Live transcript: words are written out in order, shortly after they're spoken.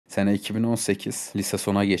Sene 2018. Lise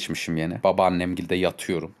sona geçmişim yine. Babaannemgilde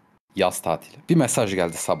yatıyorum. Yaz tatili. Bir mesaj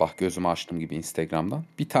geldi sabah gözümü açtım gibi Instagram'dan.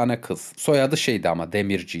 Bir tane kız. Soyadı şeydi ama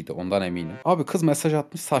Demirci'ydi, ondan eminim. Abi kız mesaj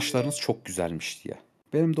atmış, saçlarınız çok güzelmiş diye.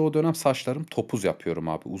 Benim de o dönem saçlarım topuz yapıyorum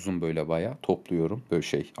abi. Uzun böyle bayağı topluyorum. Böyle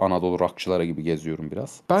şey Anadolu rockçıları gibi geziyorum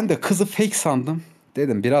biraz. Ben de kızı fake sandım.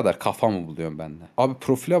 Dedim birader kafa mı buluyorum ben de. Abi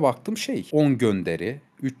profile baktım 10 gönderi.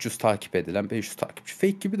 300 takip edilen 500 takipçi.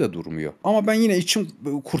 Fake gibi de durmuyor. Ama ben yine içim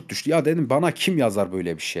kurt düştü. Ya dedim bana kim yazar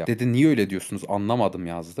böyle bir şey? Dedi niye öyle diyorsunuz anlamadım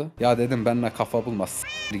yazdı. Ya dedim benimle kafa bulma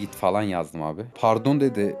git falan yazdım abi. Pardon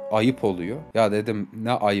dedi ayıp oluyor. Ya dedim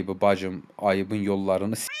ne ayıbı bacım, ayıbın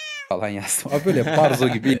yollarını falan yazdım. Abi böyle barzo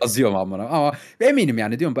gibi yazıyorum ama eminim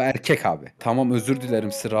yani diyorum bu erkek abi. Tamam özür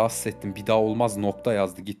dilerim sizi rahatsız ettim. Bir daha olmaz nokta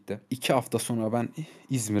yazdı gitti. 2 hafta sonra ben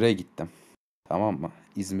İzmir'e gittim. Tamam mı?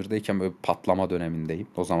 İzmir'deyken böyle patlama dönemindeyim.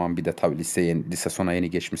 O zaman bir de tabii lise sona yeni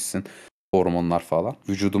geçmişsin. Hormonlar falan.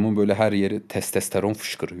 Vücudumun böyle her yeri testosteron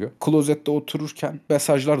fışkırıyor. Klozette otururken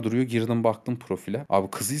mesajlar duruyor. Girdim baktım profile. Abi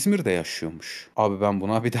kız İzmir'de yaşıyormuş. Abi ben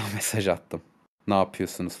buna bir daha mesaj attım. Ne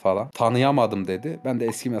yapıyorsunuz falan. Tanıyamadım dedi. Ben de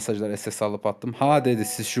eski mesajlar SS alıp attım. Ha dedi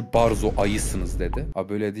siz şu barzo ayısınız dedi. Abi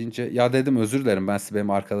böyle deyince ya dedim özür dilerim ben sizi benim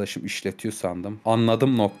arkadaşım işletiyor sandım.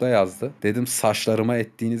 Anladım nokta yazdı. Dedim saçlarıma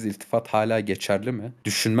ettiğiniz iltifat hala geçerli mi?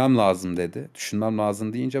 Düşünmem lazım dedi. Düşünmem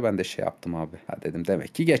lazım deyince ben de şey yaptım abi. Ha dedim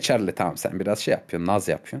demek ki geçerli tamam sen biraz şey yapıyorsun naz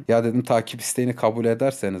yapıyorsun. Ya dedim takip isteğini kabul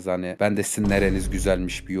ederseniz hani ben de sizin nereniz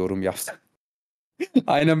güzelmiş bir yorum yapsam.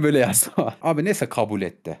 Aynen böyle yazdım. Abi neyse kabul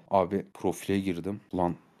etti. Abi profile girdim.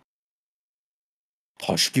 Ulan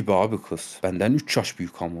taş gibi abi kız. Benden 3 yaş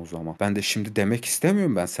büyük ama o zaman. Ben de şimdi demek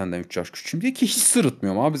istemiyorum ben senden 3 yaş küçüğüm diye ki hiç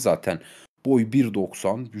sırıtmıyorum abi zaten. Boy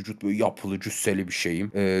 1.90, vücut böyle yapılı cüsseli bir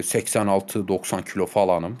şeyim. 86-90 kilo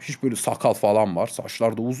falanım. Hiç böyle sakal falan var.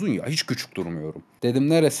 Saçlar da uzun ya. Hiç küçük durmuyorum. Dedim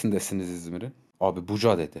neresindesiniz İzmir'in? Abi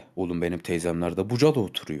Buca dedi. Oğlum benim teyzemler de Buca'da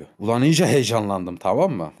oturuyor. Ulan iyice heyecanlandım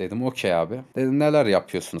tamam mı? Dedim okey abi. Dedim neler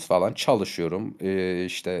yapıyorsunuz falan. Çalışıyorum.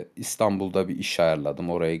 İşte İstanbul'da bir iş ayarladım.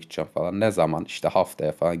 Oraya gideceğim falan. Ne zaman? İşte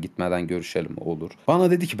haftaya falan gitmeden görüşelim olur.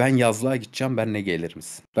 Bana dedi ki ben yazlığa gideceğim benle gelir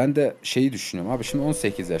misin? Ben de şeyi düşünüyorum. Abi şimdi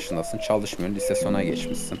 18 yaşındasın. Çalışmıyorsun. Lise sona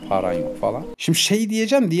geçmişsin. Paran yok falan. Şimdi şey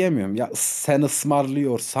diyeceğim diyemiyorum. Ya sen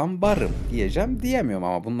ısmarlıyorsan varım diyeceğim diyemiyorum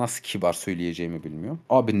ama bunu nasıl kibar söyleyeceğimi bilmiyorum.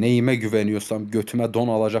 Abi neyime güveniyorsam götüme don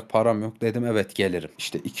alacak param yok dedim evet gelirim.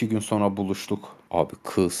 İşte 2 gün sonra buluştuk. Abi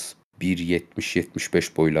kız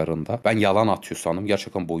 1.70-75 boylarında. Ben yalan atıyor sandım.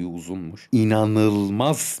 Gerçekten boyu uzunmuş.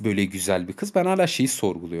 İnanılmaz böyle güzel bir kız. Ben hala şeyi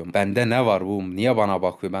sorguluyorum. Bende ne var bu? Niye bana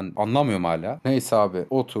bakıyor? Ben anlamıyorum hala. Neyse abi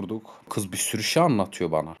oturduk. Kız bir sürü şey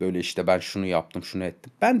anlatıyor bana. Böyle işte ben şunu yaptım, şunu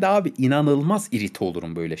ettim. Ben de abi inanılmaz irite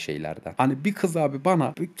olurum böyle şeylerden. Hani bir kız abi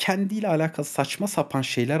bana kendiyle alakalı saçma sapan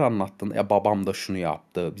şeyler anlattın. Ya babam da şunu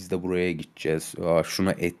yaptı. Biz de buraya gideceğiz. Ya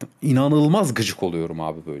şunu ettim. İnanılmaz gıcık oluyorum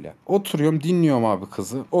abi böyle. Oturuyorum dinliyorum abi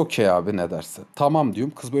kızı. Okey abi ne dersin? Tamam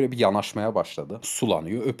diyorum. Kız böyle bir yanaşmaya başladı.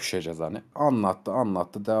 Sulanıyor. Öpüşeceğiz hani.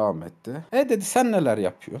 Anlattı devam etti. Dedi sen neler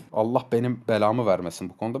yapıyorsun? Allah benim belamı vermesin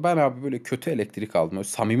bu konuda. Ben abi böyle kötü elektrik aldım. Öyle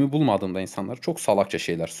samimi bulmadığımda insanlara çok salakça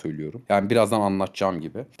şeyler söylüyorum. Yani birazdan anlatacağım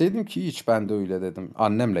gibi. Dedim ki hiç ben de öyle dedim.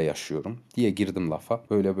 Annemle yaşıyorum diye girdim lafa.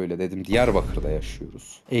 Böyle dedim Diyarbakır'da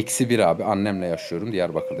yaşıyoruz. -1 abi annemle yaşıyorum.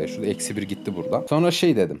 Diyarbakır'da yaşıyoruz. -1 gitti buradan. Sonra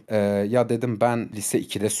şey dedim. Ya dedim ben lise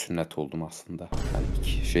 2'de sünnet oldum aslında.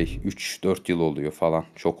 Yani 3-4 yıl oluyor falan.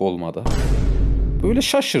 Çok olmadı. Böyle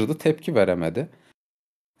şaşırdı, tepki veremedi.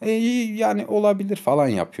 Yani olabilir falan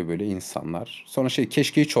yapıyor böyle insanlar. Sonra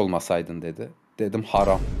keşke hiç olmasaydın dedi. Dedim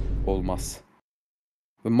haram. Olmaz.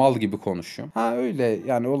 Ve mal gibi konuşuyorum. Ha öyle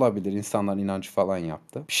yani olabilir insanların inancı falan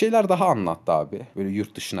yaptı. Bir şeyler daha anlattı abi. Böyle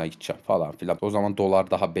yurt dışına gideceğim falan filan. O zaman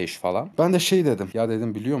dolar daha 5 falan. Ben de dedim. Ya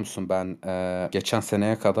dedim biliyor musun ben geçen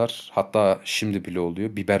seneye kadar hatta şimdi bile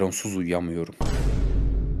oluyor. Biberonsuz uyuyamıyorum.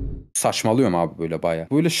 Saçmalıyorum abi böyle baya.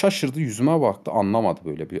 Böyle şaşırdı yüzüme baktı anlamadı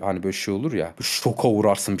böyle bir hani böyle şey olur ya. Bir şoka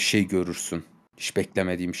uğrarsın bir şey görürsün. Hiç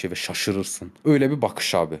beklemediğim bir şey ve şaşırırsın. Öyle bir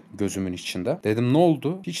bakış abi gözümün içinde. Dedim ne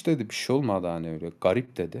oldu? Hiç dedi bir şey olmadı hani öyle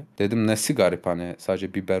garip dedi. Dedim nesi garip hani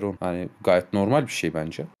sadece biberon hani gayet normal bir şey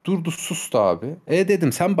bence. Durdu sustu abi.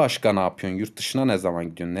 Dedim sen başka ne yapıyorsun? Yurt dışına ne zaman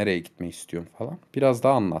gidiyorsun? Nereye gitmeyi istiyorsun falan. Biraz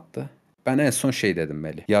daha anlattı. Ben en son dedim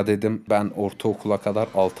Melih. Ya dedim ben ortaokula kadar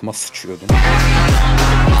altıma sıçıyordum.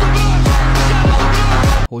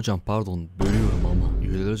 Hocam pardon bölüyorum ama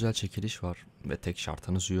üyeler özel çekiliş var ve tek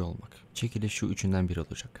şartınız üye olmak. Çekiliş şu üçünden biri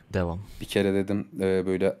olacak. Devam. Bir kere dedim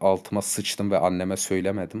böyle altıma sıçtım ve anneme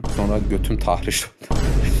söylemedim. Sonra götüm tahriş oldu.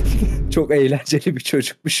 Çok eğlenceli bir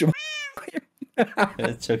çocukmuşum.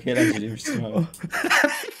 Evet çok eğlenceliymiş değil mi abi?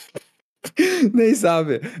 Neyse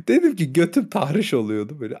abi. Dedim ki götüm tahriş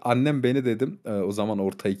oluyordu böyle. Annem beni dedim o zaman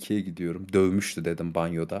orta ikiye gidiyorum. Dövmüştü dedim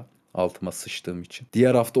banyoda. Altıma sıçtığım için.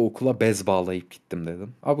 Diğer hafta okula bez bağlayıp gittim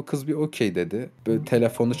dedim. Abi kız bir okey dedi. Böyle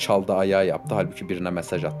telefonu çaldı ayağı yaptı. Halbuki birine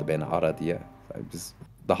mesaj attı beni ara diye. Yani biz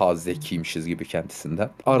daha az zekiymişiz gibi kendisinden.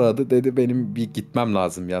 Aradı dedi benim bir gitmem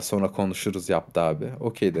lazım ya sonra konuşuruz yaptı abi.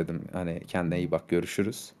 Okey dedim hani kendine iyi bak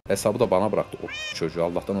görüşürüz. Hesabı da bana bıraktı o çocuğu.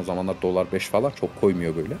 Allah'tan o zamanlar $5 falan çok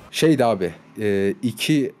koymuyor böyle. Şeydi abi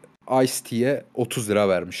 2 Ice Tea'ye 30 lira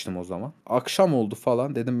vermiştim o zaman. Akşam oldu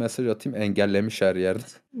falan dedim mesaj atayım engellemiş her yerde.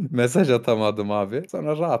 Mesaj atamadım abi.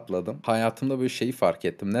 Sonra rahatladım. Hayatımda böyle şeyi fark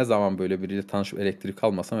ettim. Ne zaman böyle biriyle tanışıp elektrik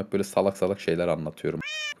almasam hep böyle salak salak şeyler anlatıyorum.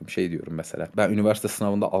 Şey diyorum mesela. Ben üniversite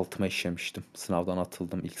sınavında altıma işemiştim. Sınavdan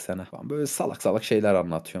atıldım ilk sene. Ben böyle salak salak şeyler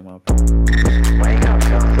anlatıyorum abi.